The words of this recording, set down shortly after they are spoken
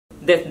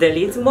desde el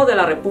istmo de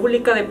la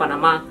República de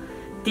Panamá,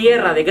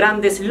 tierra de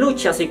grandes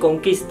luchas y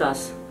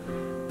conquistas,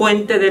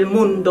 puente del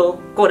mundo,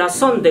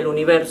 corazón del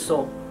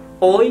universo.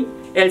 Hoy,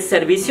 el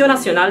Servicio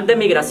Nacional de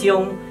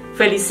Migración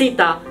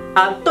felicita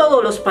a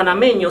todos los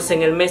panameños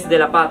en el mes de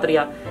la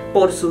patria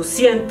por sus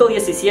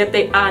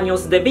 117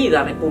 años de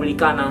vida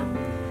republicana.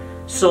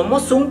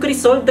 Somos un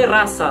crisol de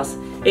razas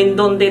en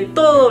donde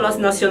todas las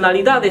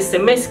nacionalidades se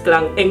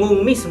mezclan en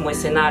un mismo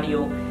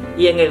escenario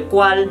y en el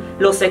cual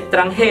los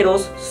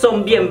extranjeros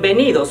son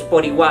bienvenidos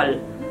por igual.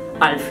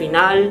 Al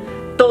final,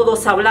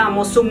 todos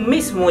hablamos un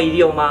mismo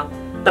idioma,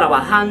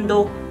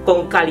 trabajando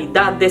con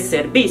calidad de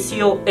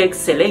servicio,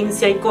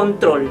 excelencia y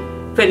control.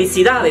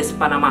 ¡Felicidades,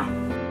 Panamá!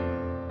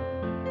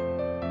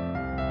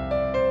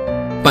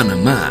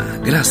 Panamá,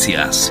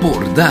 gracias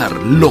por dar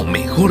lo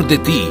mejor de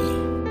ti.